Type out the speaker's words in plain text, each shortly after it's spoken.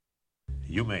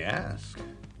You may ask,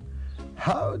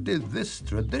 how did this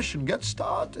tradition get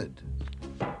started?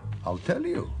 I'll tell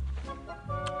you.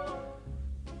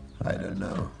 I don't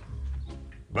know.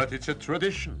 But it's a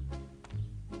tradition.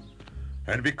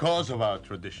 And because of our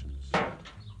traditions,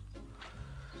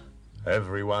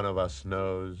 every one of us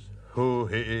knows who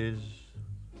he is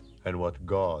and what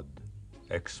God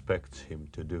expects him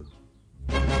to do.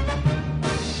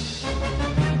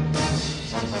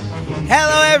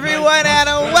 Hello, everyone, and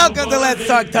welcome to Let's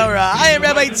Talk Torah. I am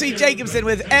Rabbi Tzvi Jacobson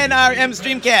with NRM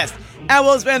Streamcast, and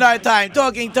we'll spend our time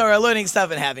talking Torah, learning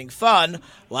stuff, and having fun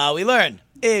while we learn.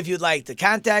 If you'd like to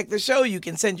contact the show, you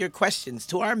can send your questions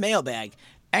to our mailbag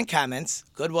and comments,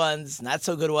 good ones, not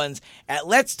so good ones, at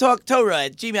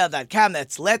letstalktorah@gmail.com.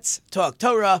 That's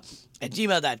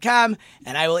letstalktorah@gmail.com,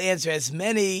 and I will answer as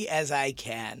many as I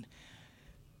can.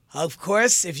 Of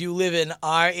course, if you live in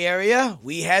our area,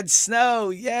 we had snow.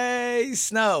 Yay,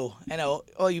 snow. I know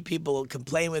all you people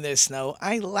complain when there's snow.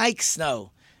 I like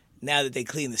snow. Now that they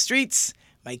clean the streets,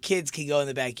 my kids can go in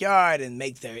the backyard and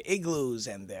make their igloos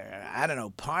and their,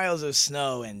 piles of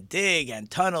snow and dig and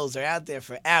tunnels. They're out there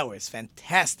for hours.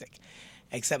 Fantastic.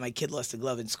 Except my kid lost a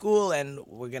glove in school, and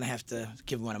we're going to have to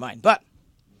give him one of mine. But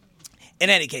in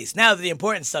any case, now that the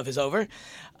important stuff is over,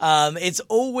 it's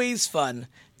always fun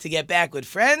to get back with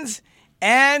friends.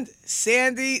 And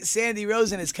Sandy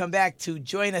Rosen has come back to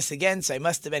join us again, so I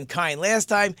must have been kind last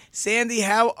time. Sandy,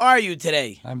 how are you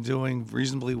today? I'm doing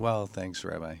reasonably well, thanks,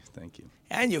 Rabbi. Thank you.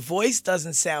 And your voice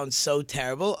doesn't sound so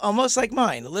terrible, almost like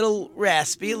mine. A little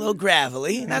raspy, a little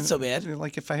gravelly, not so bad.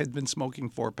 Like if I had been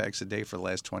smoking 4 packs a day for the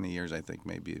last 20 years, I think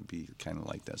maybe it'd be kind of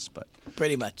like this. But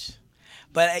pretty much.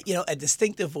 But, a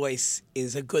distinctive voice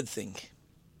is a good thing.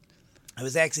 I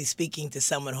was actually speaking to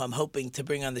someone who I'm hoping to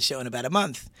bring on the show in about a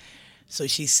month. So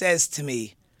she says to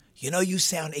me, you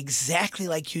sound exactly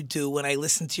like you do when I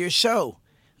listen to your show.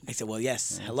 I said, well,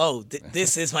 yes, hello,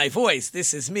 this is my voice.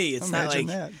 This is me. It's imagine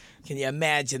not like, that. Can you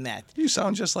imagine that? You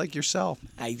sound just like yourself.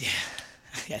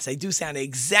 Yes, I do sound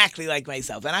exactly like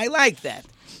myself, and I like that.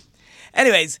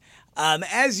 Anyways,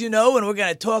 as you know, and we're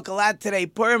going to talk a lot today,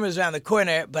 Purim is around the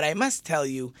corner, but I must tell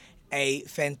you a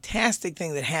fantastic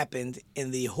thing that happened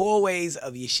in the hallways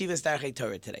of Yeshivas Darchei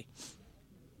Torah today.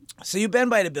 So you've been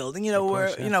by the building, you know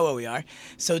where we are.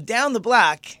 So down the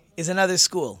block is another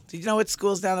school. Did you know what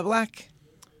school's down the block?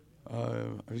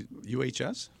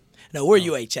 UHS? No, we're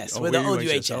UHS. We're the old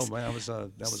UHS. Oh,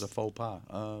 that was a faux pas.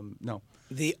 No.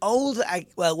 The old, it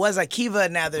was Akiva.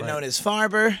 Now they're known as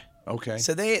Farber. Okay.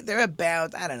 So they're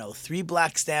about, 3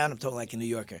 blocks down. I'm talking like a New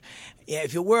Yorker. Yeah,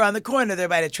 if you were on the corner, they're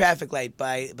by the traffic light,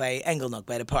 by Engelnook,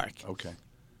 by the park. Okay.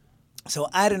 So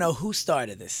I don't know who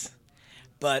started this,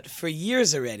 but for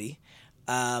years already,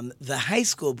 the high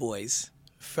school boys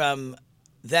from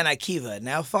then Akiva,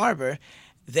 now Farber,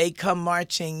 they come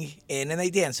marching in and they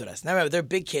dance with us. Now remember, they're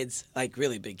big kids, like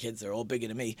really big kids. They're all bigger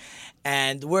than me.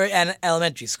 And we're at an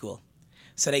elementary school.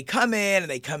 So they come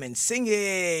in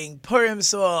singing Purim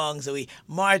songs, and we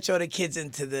march all the kids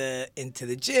into the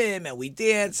gym, and we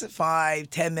dance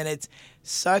 5-10 minutes.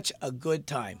 Such a good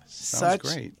time. Sounds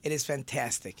great. It is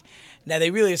fantastic. Now they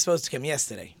really are supposed to come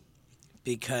yesterday,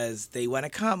 because they want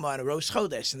to come on Rosh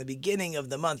Chodesh in the beginning of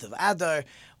the month of Adar.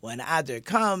 When Adar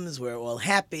comes, we're all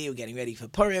happy. We're getting ready for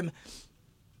Purim.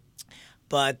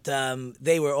 But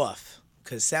they were off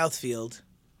because Southfield,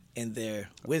 in their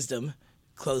wisdom,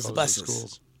 closed the buses.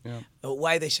 Schools. Yeah.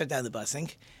 Why they shut down the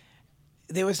busing?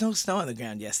 There was no snow on the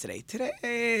ground yesterday.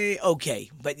 Today, okay.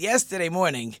 But yesterday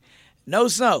morning, no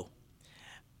snow.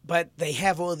 But they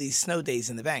have all these snow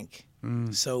days in the bank.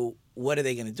 So what are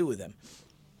they going to do with them?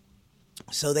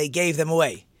 So they gave them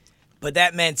away. But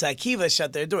that meant Akiva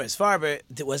shut their doors. Farber,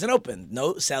 it wasn't open.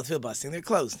 No Southfield busing, they're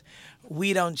closed.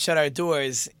 We don't shut our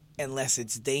doors unless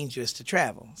it's dangerous to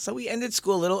travel. So we ended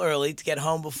school a little early to get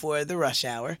home before the rush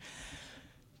hour.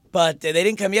 But they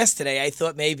didn't come yesterday. I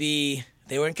thought maybe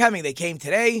they weren't coming. They came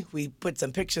today. We put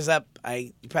some pictures up.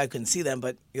 You probably couldn't see them,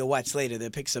 but you'll watch later.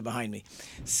 The pictures are behind me.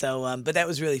 So, but that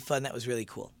was really fun. That was really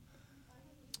cool.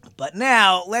 But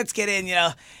now, let's get in,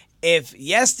 if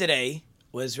yesterday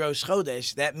was Rosh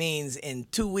Chodesh, that means in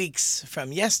 2 weeks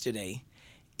from yesterday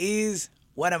is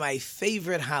one of my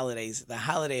favorite holidays, the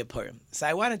holiday of Purim. So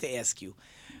I wanted to ask you,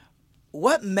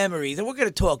 what memories, and we're going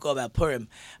to talk all about Purim,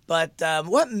 but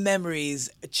what memories,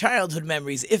 childhood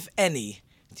memories, if any,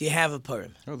 do you have of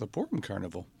Purim? Oh, the Purim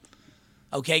Carnival.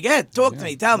 Okay, good. Talk to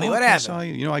me. Tell me, what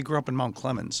happened? I grew up in Mount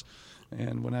Clemens,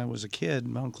 and when I was a kid,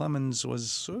 Mount Clemens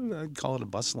was, I'd call it a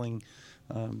bustling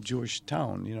Jewish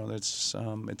town. That's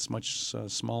it's much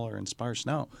smaller and sparse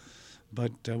now.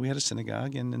 But we had a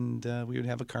synagogue, and we would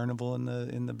have a carnival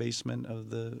in the basement of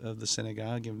the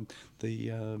synagogue, and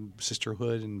the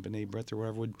sisterhood and B'nai B'rith or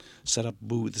whatever would set up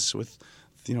booths with,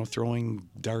 throwing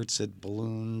darts at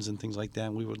balloons and things like that.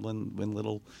 And we would win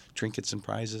little trinkets and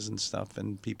prizes and stuff,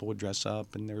 and people would dress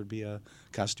up, and there would be a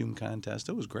costume contest.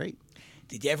 It was great.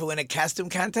 Did you ever win a costume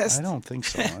contest? I don't think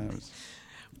so.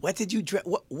 What did you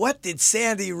What did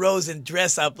Sandy Rosen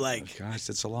dress up like? Gosh,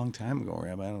 it's a long time ago,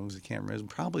 Rabbi. I can't remember.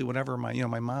 Probably whatever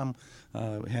my mom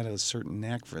had a certain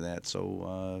knack for that.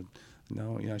 So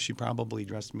she probably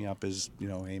dressed me up as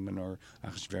Haman or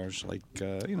Achashverosh,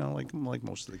 like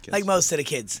most of the kids. Like most of the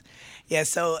kids, yeah.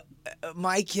 So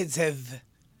my kids have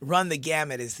run the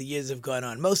gamut as the years have gone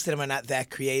on. Most of them are not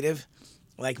that creative.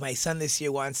 Like my son this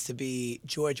year wants to be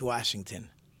George Washington.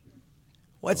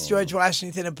 What's George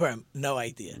Washington in Purim? No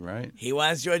idea. Right. He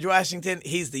wants George Washington.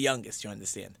 He's the youngest, you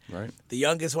understand. Right. The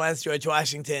youngest wants George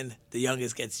Washington. The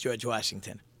youngest gets George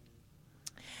Washington.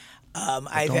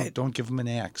 Don't give him an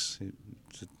axe.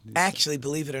 Actually,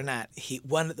 believe it or not,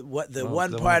 one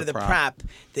part of the prop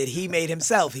that he made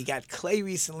himself. He got clay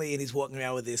recently, and he's walking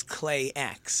around with his clay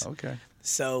axe. Okay.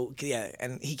 So, yeah,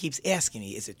 and he keeps asking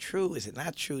me, is it true? Is it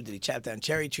not true? Did he chop down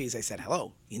cherry trees? I said,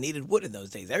 hello, you needed wood in those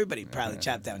days. Everybody probably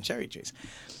chopped down cherry trees.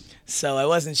 So I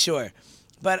wasn't sure.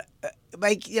 But,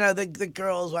 the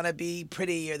girls want to be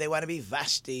pretty, or they want to be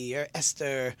Vashti or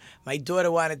Esther. My daughter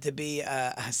wanted to be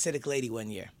a Hasidic lady one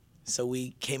year. So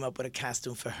we came up with a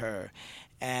costume for her.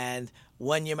 And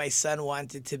one year my son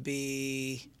wanted to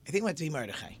be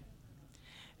Mordechai.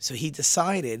 So he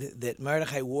decided that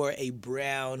Mordechai wore a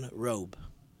brown robe.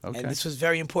 Okay. And this was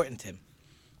very important to him.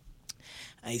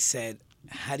 I said,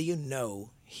 how do you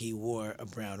know he wore a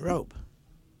brown robe?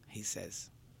 He says,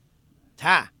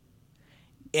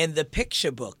 in the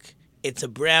picture book, it's a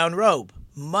brown robe.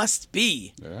 Must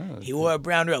be. Yeah, he wore a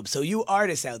brown robe. So you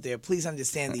artists out there, please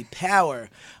understand the power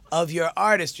of your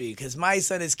artistry, because my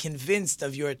son is convinced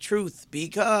of your truth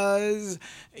because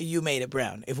you made it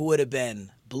brown. If it would have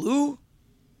been blue,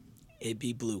 it'd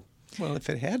be blue. Well, if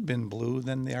it had been blue,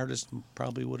 then the artist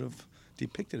probably would have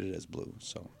depicted it as blue.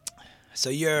 So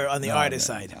you're on the artist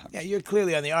side. No. Yeah, you're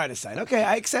clearly on the artist side. Okay,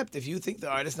 I accept. If you think the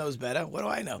artist knows better, what do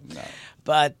I know? No.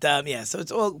 But, so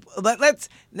it's all... But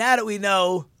now that we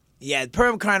know... Yeah,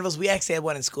 Purim carnivals, we actually had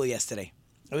one in school yesterday.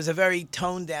 It was a very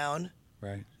toned down.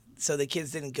 Right. So the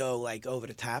kids didn't go, over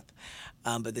the top.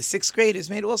 But the sixth graders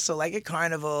made also, a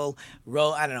carnival,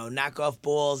 knock off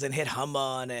balls and hit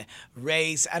humma and a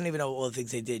race. I don't even know all the things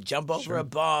they did. Jump over a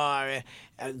bar,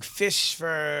 fish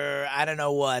for I don't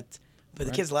know what. But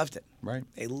the kids loved it. Right.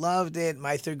 They loved it.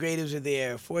 My third graders were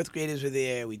there. Fourth graders were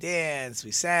there. We danced.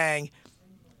 We sang.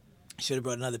 Should have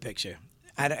brought another picture.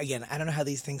 I don't know how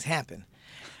these things happen.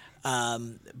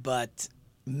 But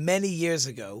many years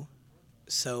ago,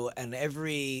 and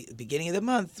every beginning of the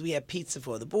month, we had pizza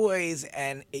for the boys,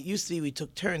 and it used to be we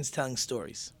took turns telling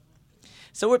stories.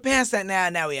 So we're past that now.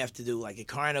 Now we have to do a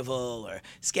carnival or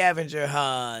scavenger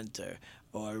hunt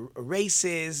or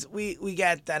races. We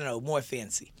got, more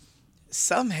fancy.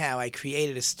 Somehow I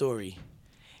created a story,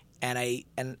 and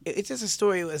it's just a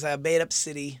story. It was a made-up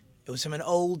city. It was from an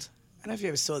old, I don't know if you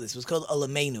ever saw this. It was called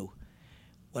Olamenu.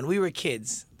 When we were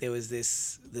kids, there was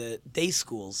the day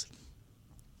schools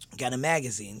got a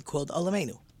magazine called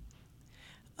Olamenu.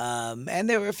 And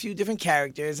there were a few different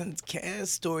characters, and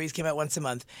stories came out once a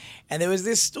month. And there was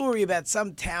this story about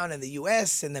some town in the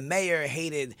U.S., and the mayor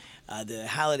hated the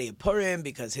holiday of Purim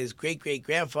because his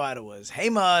great-great-grandfather was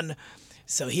Haman.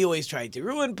 So he always tried to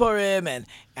ruin Purim,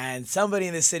 and somebody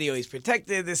in the city always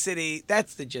protected the city.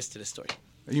 That's the gist of the story.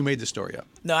 You made the story up.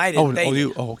 No, I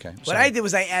didn't. Okay. Sorry. What I did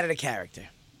was I added a character.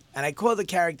 And I called the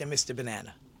character Mr.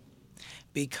 Banana.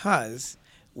 Because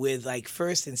with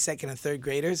first and second and third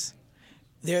graders,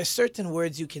 there are certain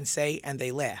words you can say and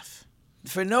they laugh.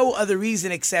 For no other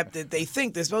reason except that they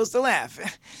think they're supposed to laugh.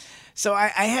 So I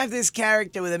have this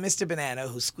character with a Mr. Banana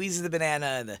who squeezes the banana,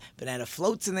 and the banana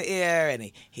floats in the air, and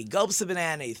he gulps the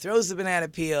banana, he throws the banana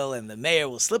peel, and the mayor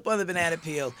will slip on the banana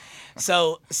peel.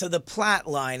 So the plot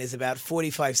line is about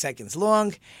 45 seconds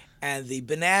long, and the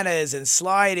bananas and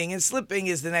sliding and slipping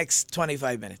is the next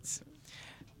 25 minutes.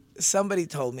 Somebody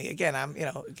told me, again,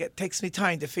 it takes me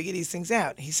time to figure these things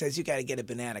out. He says, you got to get a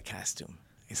banana costume.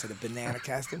 I said, a banana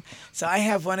costume? So I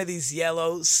have one of these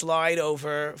yellow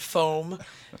slide-over foam,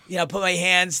 put my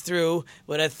hands through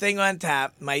with a thing on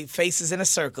top. My face is in a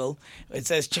circle. It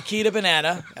says Chiquita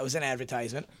Banana. That was an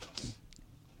advertisement.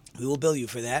 We will bill you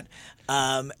for that.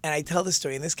 And I tell the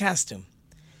story in this costume.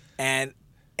 And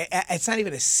it's not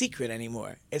even a secret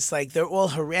anymore. It's like they're all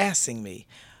harassing me.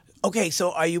 Okay,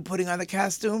 so are you putting on the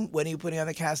costume? When are you putting on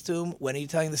the costume? When are you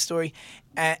telling the story?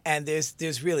 And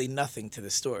there's really nothing to the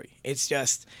story. It's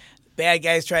just bad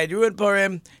guys tried to ruin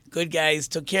Purim, good guys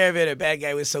took care of it, or bad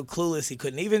guy was so clueless he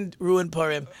couldn't even ruin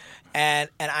Purim. And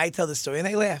I tell the story and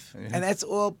they laugh. Yeah. And that's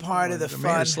all part of the man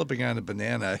fun. is slipping on a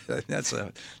banana. That's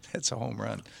a home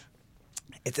run.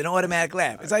 It's an automatic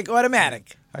laugh. It's like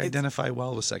automatic. I identify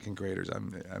well with second graders.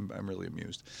 I'm really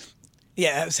amused.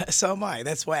 Yeah, so am I.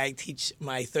 That's why I teach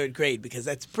my third grade, because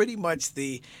that's pretty much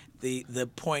the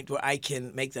point where I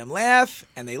can make them laugh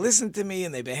and they listen to me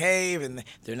and they behave and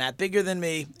they're not bigger than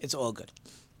me. It's all good.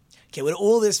 Okay, with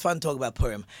all this fun talk about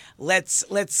Purim, let's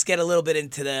get a little bit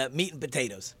into the meat and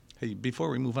potatoes. Hey, before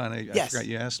we move on, I Yes. forgot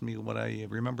you asked me what I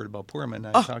remembered about Purim, and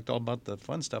I talked all about the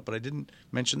fun stuff, but I didn't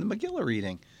mention the Megillah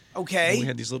reading. Okay. And we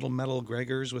had these little metal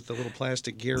Gregors with the little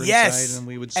plastic gear Yes. inside, and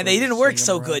we would. And they didn't sing work them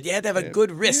so around. good. You had to have a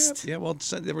good wrist. Yeah, well,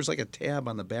 there was like a tab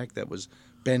on the back that was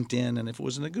bent in, and if it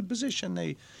was in a good position,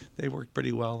 they worked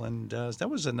pretty well. And that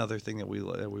was another thing that we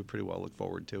pretty well look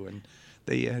forward to. And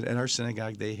they had, at our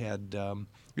synagogue, they had.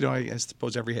 I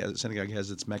suppose every synagogue has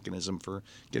its mechanism for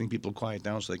getting people quiet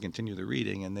down so they continue the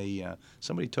reading. And they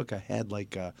somebody took a head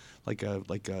like the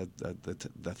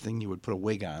thing you would put a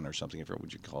wig on or something, I forget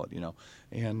what you call it,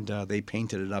 and they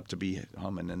painted it up to be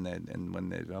Haman. And when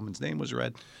the Haman's name was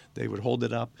read, they would hold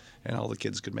it up, and all the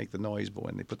kids could make the noise. But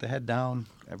when they put the head down,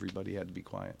 everybody had to be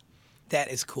quiet. That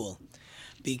is cool,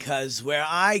 because where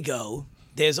I go,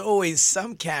 there's always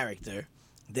some character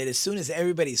that as soon as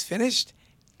everybody's finished,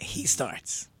 he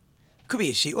starts. Could be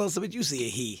a she also, but usually a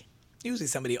he. Usually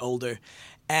somebody older.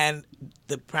 And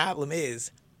the problem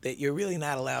is that you're really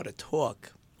not allowed to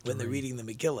talk when they're reading the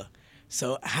Megillah.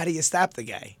 So how do you stop the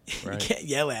guy? Right. You can't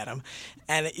yell at him.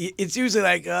 And it's usually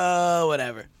like, oh,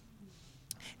 whatever.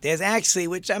 There's actually,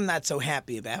 which I'm not so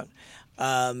happy about,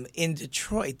 in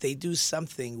Detroit, they do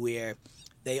something where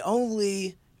they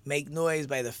only make noise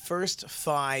by the first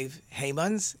 5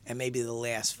 Hamans and maybe the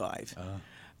last 5.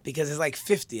 Because there's like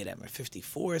 50 of them or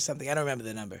 54 or something. I don't remember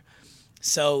the number.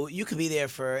 So you could be there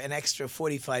for an extra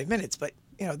 45 minutes, but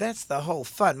that's the whole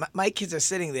fun. My kids are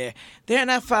sitting there. They're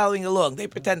not following along. They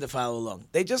pretend to follow along.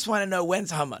 They just want to know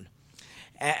when's Haman.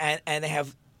 And they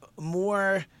have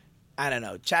more, I don't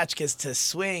know, tchotchkes to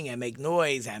swing and make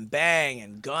noise and bang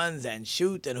and guns and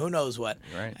shoot and who knows what.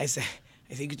 Right. I say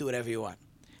you can do whatever you want.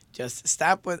 Just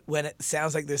stop when it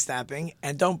sounds like they're stopping,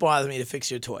 and don't bother me to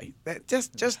fix your toy.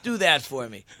 Just do that for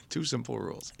me. 2 simple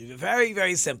rules. Very,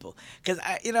 very simple. Because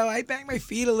I bang my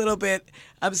feet a little bit.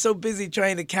 I'm so busy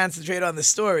trying to concentrate on the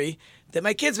story that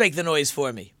my kids make the noise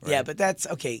for me. Right. Yeah, but that's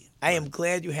okay. I am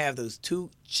glad you have those 2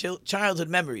 childhood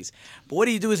memories. But what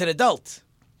do you do as an adult?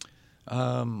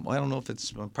 Well, I don't know if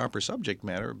it's a proper subject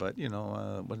matter, but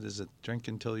what is it? Drink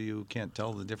until you can't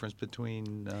tell the difference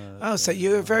between. So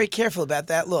you're very careful about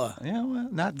that law. Yeah, well,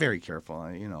 not very careful,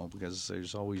 because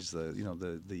there's always the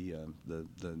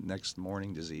next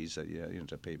morning disease that you have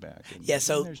to pay back. And,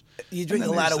 So and you drink a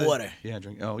then lot there's of water. Yeah,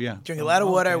 drink. Oh, yeah. Drink a lot of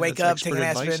water. Okay, Wake that's up, take an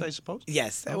expert aspirin. advice, I suppose.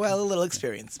 Yes. Okay. Well, a little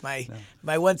experience. My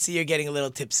once a year getting a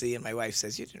little tipsy, and my wife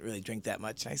says you didn't really drink that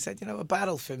much. And I said, a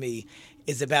bottle for me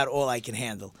is about all I can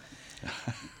handle.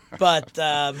 But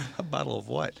a bottle of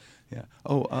what? Yeah.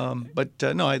 Oh,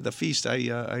 no. The feast. I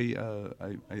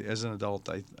as an adult,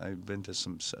 I've been to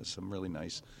some really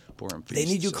nice Purim feasts. They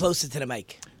need you closer to the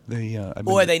mic,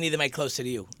 They need the mic closer to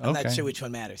you. I'm not Okay. sure which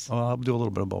one matters. Well, I'll do a little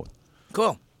bit of both.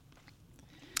 Cool.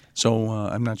 So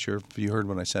I'm not sure if you heard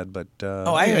what I said, but I heard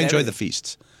I enjoy everything. the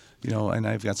feasts. And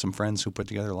I've got some friends who put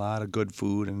together a lot of good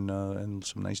food and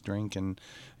some nice drink and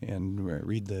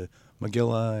read the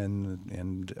Megillah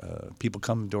and people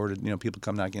come people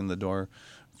come knocking on the door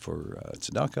for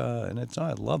tzedakah, and it's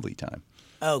a lovely time.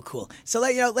 Oh, cool. So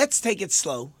let's take it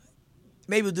slow.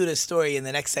 Maybe we'll do the story in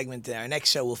the next segment. Our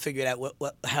next show, we'll figure it out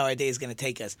how our day is going to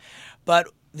take us. But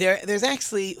there's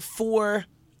actually 4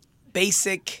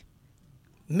 basic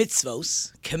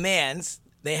mitzvos, commands.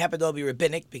 They happen to all be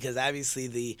rabbinic because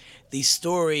obviously the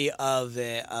story of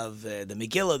the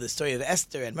Megillah, the story of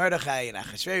Esther and Mordechai and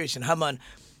Achashverosh and Haman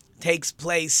takes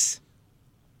place.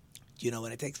 Do you know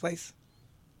when it takes place?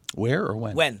 Where or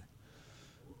when? When?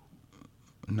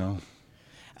 No.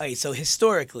 Okay, so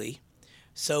historically,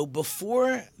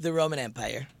 before the Roman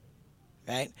Empire,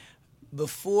 right?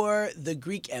 Before the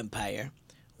Greek Empire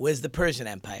was the Persian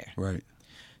Empire. Right.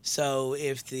 So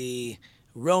if the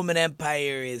Roman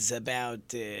Empire is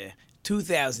about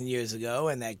 2,000 years ago,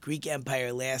 and that Greek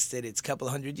Empire lasted its couple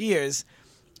hundred years.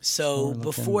 So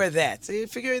before that, so you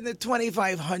figure in the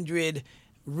 2,500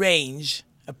 range,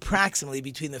 approximately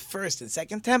between the first and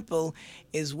second temple,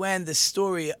 is when the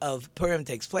story of Purim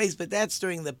takes place. But that's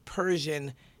during the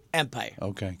Persian Empire.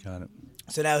 Okay, got it.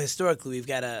 So now historically we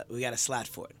got a slot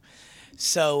for it.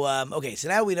 So okay, so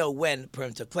now we know when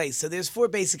Purim took place. So there's 4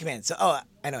 basic commands. So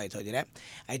I know I told you that.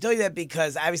 I told you that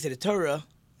because obviously the Torah.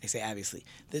 I say obviously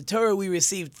the Torah we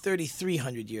received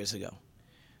 3,300 years ago.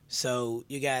 So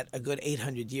you got a good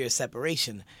 800 year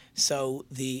separation. So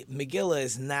the Megillah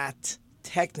is not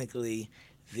technically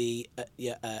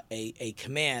a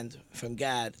command from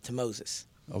God to Moses.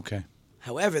 Okay.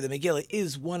 However, the Megillah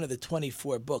is one of the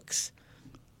 24 books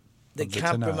that Of the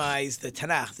compromise the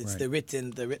Tanakh. It's Right. the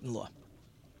written law.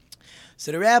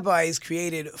 So the rabbis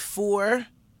created 4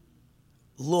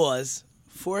 laws,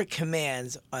 4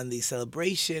 commands on the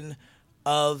celebration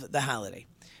of the holiday.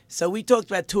 So we talked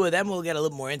about 2 of them. We'll get a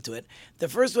little more into it. The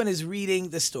first one is reading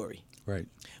the story. Right.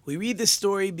 We read the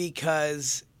story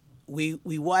because we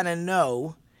want to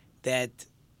know that,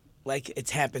 like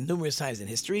it's happened numerous times in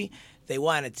history, they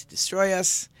wanted to destroy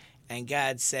us, and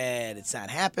God said it's not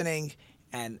happening.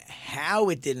 And how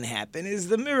it didn't happen is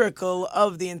the miracle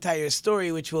of the entire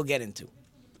story, which we'll get into.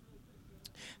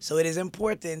 So it is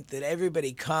important that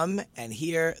everybody come and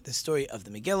hear the story of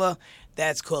the Megillah.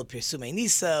 That's called Pirsumei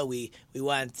Nisa. We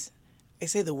want, I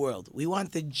say the world, we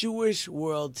want the Jewish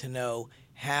world to know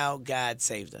how God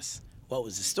saved us. What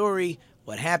was the story?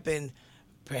 What happened?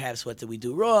 Perhaps what did we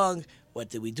do wrong? What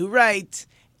did we do right?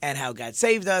 And how God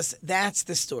saved us. That's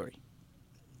the story.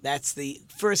 That's the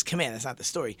first command. That's not the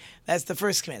story. That's the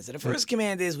first command. So the first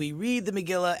command is we read the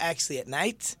Megillah actually at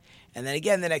night and then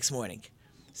again the next morning.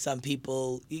 Some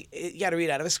people, you got to read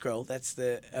out of a scroll. That's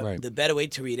Right. the better way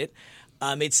to read it.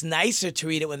 It's nicer to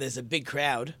read it when there's a big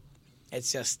crowd.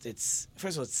 First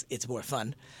of all, it's more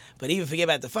fun. But even forget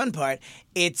about the fun part.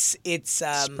 It's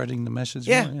Spreading the message.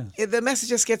 yeah, more, the message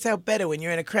just gets out better when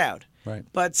you're in a crowd. Right.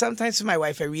 But sometimes for my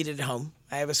wife, I read it at home.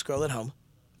 I have a scroll at home.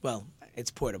 Well,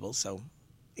 it's portable, so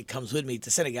it comes with me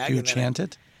to synagogue. Do you and then chant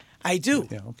it? I do.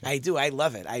 Yeah, okay. I do. I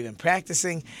love it. I've been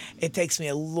practicing. It takes me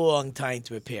a long time to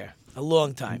prepare. A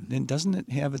long time. And doesn't it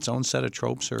have its own set of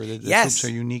tropes, or the Yes. tropes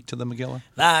are unique to the Megillah?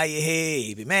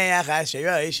 Vayehi b'mei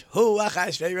Achashverosh, hu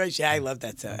Achashverosh. Yeah, I love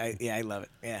that song. I love it.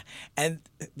 Yeah. And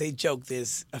they joke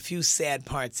there's a few sad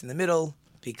parts in the middle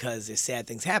because there's sad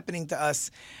things happening to us.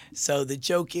 So the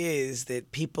joke is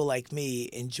that people like me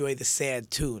enjoy the sad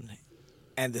tune.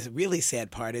 And the really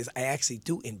sad part is I actually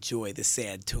do enjoy the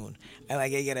sad tune. I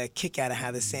get a kick out of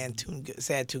how the sad tune You goes.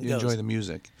 enjoy the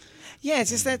music. Yeah,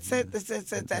 it's just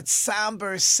that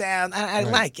somber sound. I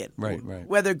Right, like it. right.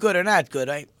 Whether good or not good,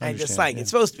 I just understand, like it. yeah. It's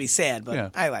supposed to be sad, but Yeah.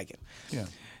 I like it. Yeah.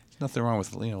 Nothing wrong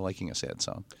with liking a sad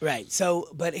song. Right. So,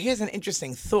 but here's an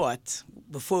interesting thought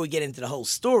before we get into the whole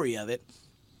story of it.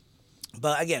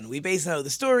 But again, we basically know the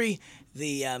story.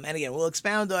 And again, we'll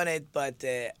expound on it. But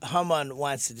Haman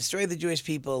wants to destroy the Jewish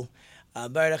people.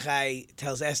 Mordechai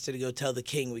tells Esther to go tell the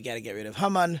king we got to get rid of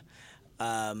Haman.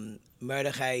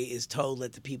 Mordechai is told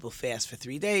let the people fast for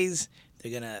 3 days.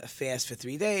 They're gonna fast for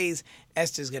 3 days.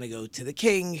 Esther's gonna go to the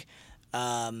king.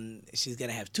 She's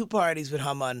gonna have 2 parties with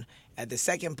Haman. At the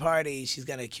second party, she's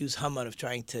gonna accuse Haman of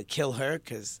trying to kill her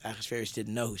because Achashverosh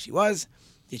didn't know who she was.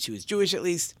 That she was Jewish at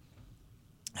least.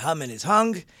 Haman is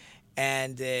hung.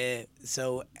 And and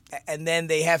then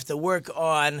they have to work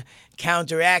on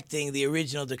counteracting the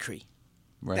original decree.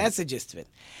 Right. That's the gist of it.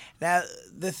 Now,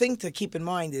 the thing to keep in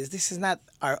mind is this is not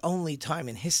our only time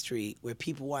in history where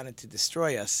people wanted to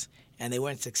destroy us and they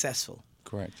weren't successful.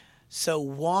 Correct. So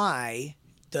why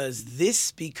does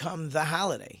this become the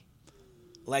holiday?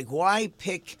 Like, why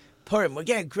pick Purim?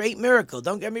 Again, great miracle.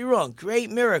 Don't get me wrong.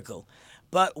 Great miracle.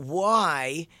 But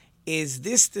why is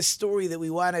this the story that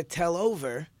we want to tell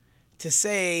over to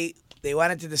say they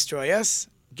wanted to destroy us,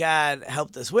 God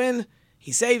helped us win,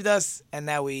 he saved us, and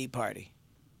now we party?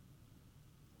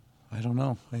 I don't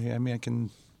know. I mean, I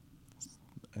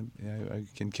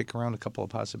can kick around a couple of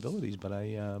possibilities, but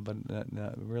I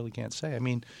really can't say. I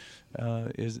mean,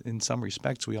 is in some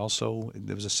respects there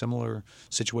was a similar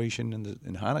situation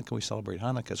in Hanukkah. We celebrate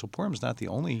Hanukkah, so Purim's not the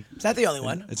only. It's not the only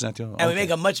one. It's not the only. And we okay. make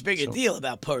a much bigger So- deal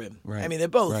about Purim. Right. I mean, they're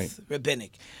both Right.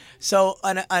 rabbinic. So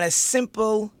on a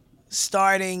simple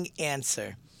starting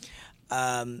answer,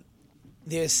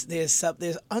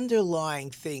 there's underlying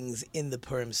things in the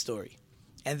Purim story.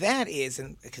 And that is,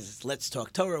 and because let's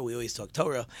talk Torah, we always talk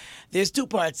Torah, there's 2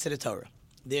 parts to the Torah.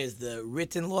 There's the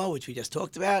written law, which we just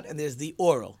talked about, and there's the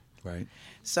oral. Right.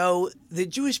 So the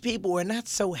Jewish people were not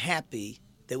so happy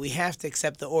that we have to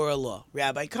accept the oral law.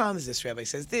 Rabbi comes, this rabbi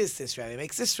says this rabbi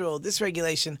makes this rule, this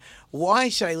regulation. Why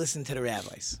should I listen to the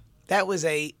rabbis? That was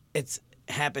it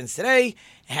happens today,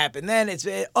 it happened then, it's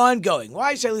ongoing.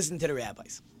 Why should I listen to the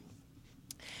rabbis?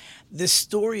 The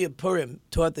story of Purim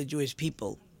taught the Jewish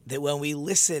people that when we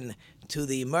listen to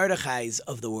the Mordechais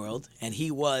of the world, and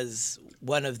he was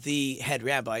one of the head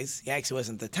rabbis. He actually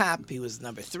wasn't the top. He was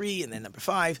number 3 and then number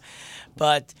 5.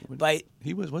 But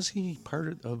he was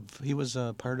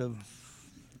part of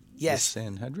yes, the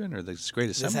Sanhedrin or the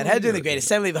Great Assembly? The Sanhedrin, the Great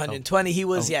Assembly of 120. He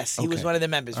was, he was okay. one of the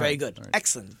members. All Very right, good. all right.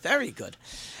 Excellent. Very good.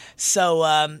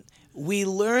 So we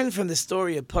learn from the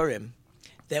story of Purim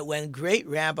that when great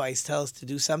rabbis tell us to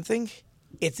do something,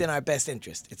 it's in our best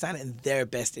interest. It's not in their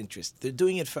best interest. They're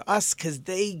doing it for us because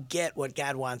they get what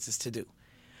God wants us to do.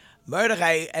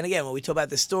 Mordechai, and again, when we talk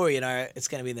about the story it's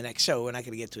going to be in the next show. We're not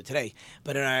going to get to it today.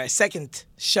 But in our second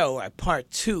show, our part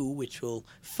 2, which will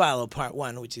follow part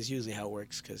 1, which is usually how it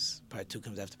works because part 2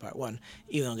 comes after part 1,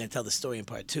 even though I'm going to tell the story in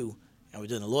part 2, and we're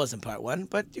doing the laws in part 1,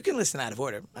 but you can listen out of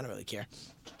order. I don't really care.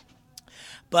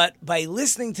 But by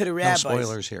listening to the rabbis... No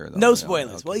spoilers here, though. No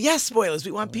spoilers. Okay. Well, yes, spoilers.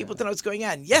 We want people to know what's going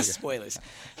on. Yes, spoilers.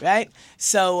 Right?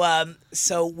 So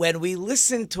when we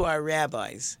listen to our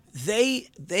rabbis,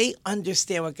 they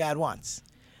understand what God wants.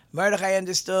 Mordechai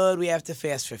understood we have to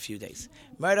fast for a few days.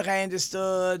 Mordechai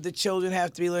understood the children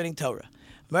have to be learning Torah.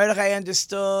 Mordechai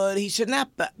understood he should not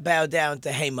bow down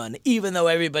to Haman, even though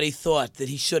everybody thought that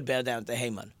he should bow down to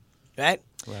Haman. Right?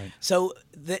 Right. So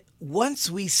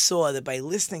once we saw that by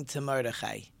listening to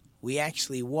Mordechai, we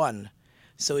actually won.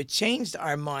 So it changed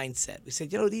our mindset. We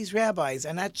said, these rabbis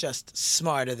are not just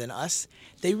smarter than us.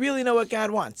 They really know what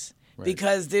God wants. Right.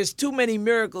 Because there's too many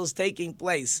miracles taking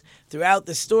place throughout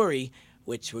the story,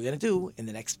 which we're going to do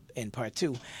in part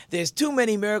 2. There's too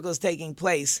many miracles taking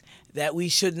place that we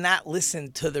should not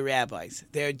listen to the rabbis.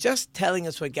 They're just telling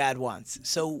us what God wants.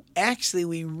 So actually,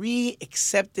 we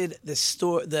re-accepted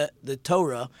the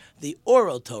Torah, the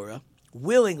oral Torah,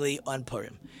 willingly on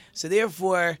Purim. So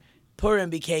therefore, Purim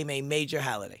became a major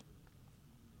holiday.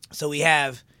 So we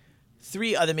have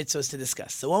 3 other mitzvahs to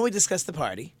discuss. So one, we discuss the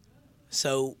party.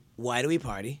 So why do we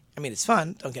party? I mean, it's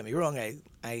fun. Don't get me wrong.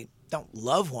 I don't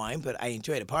love wine, but I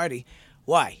enjoy the party.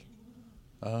 Why?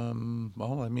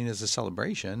 Well, I mean, it's a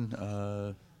celebration.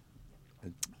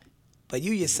 But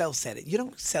you yourself said it. You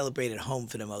don't celebrate at home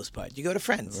for the most part. You go to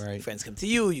friends. Right. Friends come to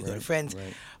you. You go to friends.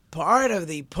 Right. Part of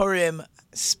the Purim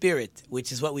spirit,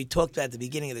 which is what we talked about at the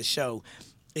beginning of the show,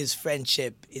 is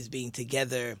friendship, is being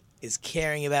together, is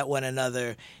caring about one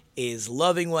another, is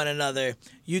loving one another.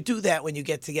 You do that when you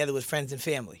get together with friends and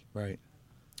family. Right.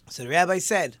 So the rabbi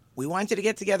said, we want you to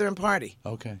get together and party.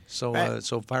 Okay. So Right.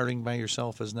 so partying by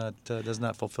yourself is not does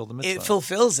not fulfill the mitzvah. It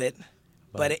fulfills it,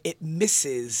 but it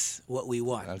misses what we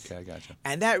want. Okay, I gotcha.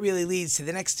 And that really leads to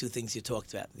the next 2 things you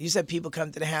talked about. You said people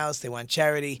come to the house, they want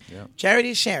charity. Yep. Charity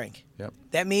is sharing. Yep.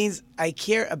 That means I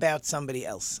care about somebody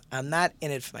else. I'm not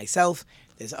in it for myself.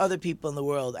 There's other people in the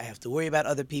world. I have to worry about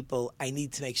other people. I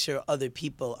need to make sure other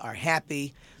people are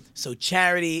happy. So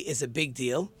charity is a big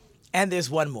deal. And there's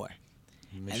one more.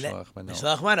 Mishloach Manos.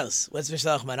 Mishloach Manos. What's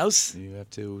Mishloach Manos? You have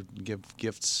to give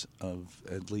gifts of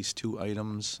at least 2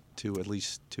 items to at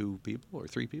least 2 people or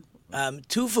 3 people.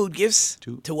 2 food gifts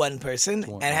Two. to one person,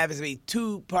 To one. and it happens to be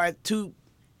 2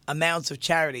 amounts of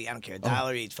charity. I don't care,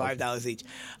 $1 each, $5 each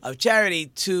of charity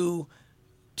to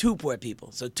 2 poor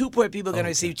people. So 2 poor people are going to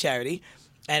receive charity,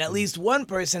 and at least one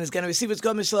person is going to receive what's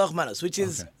called Mishloach Manos, which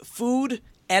is food,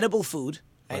 edible food.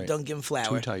 Right? Right. Don't give him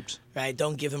flour. 2 types. Right?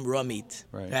 Don't give him raw meat.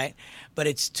 Right. But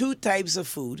it's 2 types of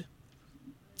food.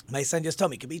 My son just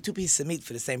told me it could be 2 pieces of meat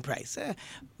for the same price.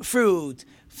 Fruit,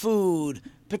 food,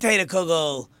 potato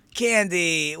kugel,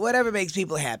 candy, whatever makes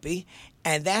people happy.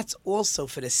 And that's also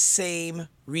for the same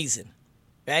reason,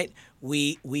 right?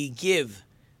 We give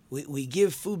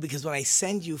food because when I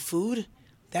send you food,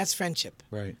 that's friendship.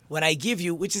 Right. When I give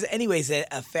you, which is anyways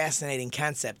a fascinating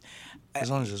concept. As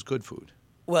long as it's good food.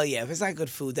 Well, yeah, if it's not good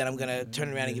food, then I'm going to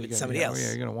turn around and give it to somebody else. Yeah,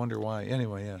 you're going to wonder why.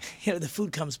 Anyway, yeah. The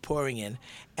food comes pouring in,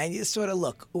 and you sort of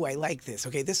look, oh, I like this.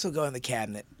 Okay, this will go in the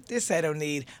cabinet. This I don't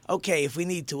need. Okay, if we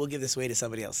need to, we'll give this away to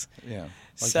somebody else. Yeah,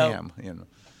 like So- ham.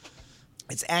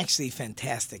 It's actually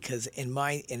fantastic because in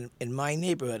my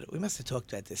neighborhood, we must have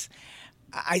talked about this.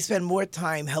 I spend more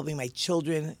time helping my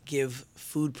children give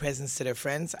food presents to their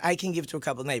friends. I can give to a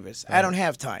couple neighbors. I don't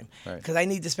have time Right. because I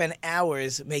need to spend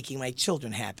hours making my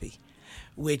children happy,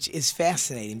 which is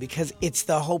fascinating because it's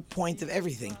the whole point of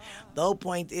everything. The whole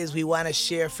point is we want to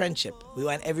share friendship. We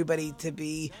want everybody to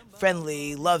be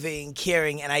friendly, loving,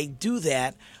 caring, and I do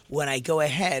that when I go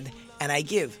ahead and I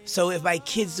give. So if my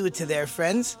kids do it to their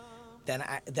friends,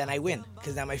 then I win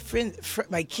because now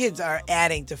my kids are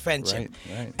adding to friendship.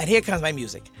 Right. And here comes my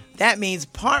music. That means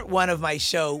part 1 of my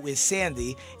show with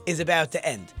Sandy is about to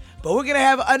end, but we're gonna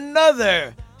have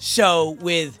another show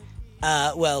with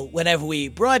whenever we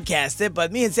broadcast it,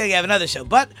 but me and Sandy have another show.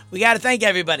 But we got to thank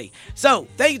everybody. So,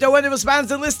 thank you to our wonderful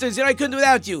sponsors and listeners. I couldn't do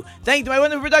without you. Thank you to my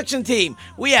wonderful production team.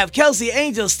 We have Kelsey,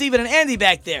 Angel, Stephen, and Andy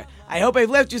back there. I hope I've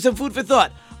left you some food for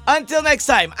thought. Until next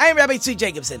time, I'm Rabbi Tzvi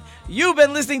Jacobson. You've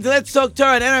been listening to Let's Talk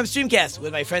Torah on NRM Streamcast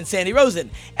with my friend Sandy Rosen.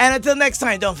 And until next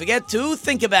time, don't forget to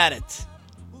think about it.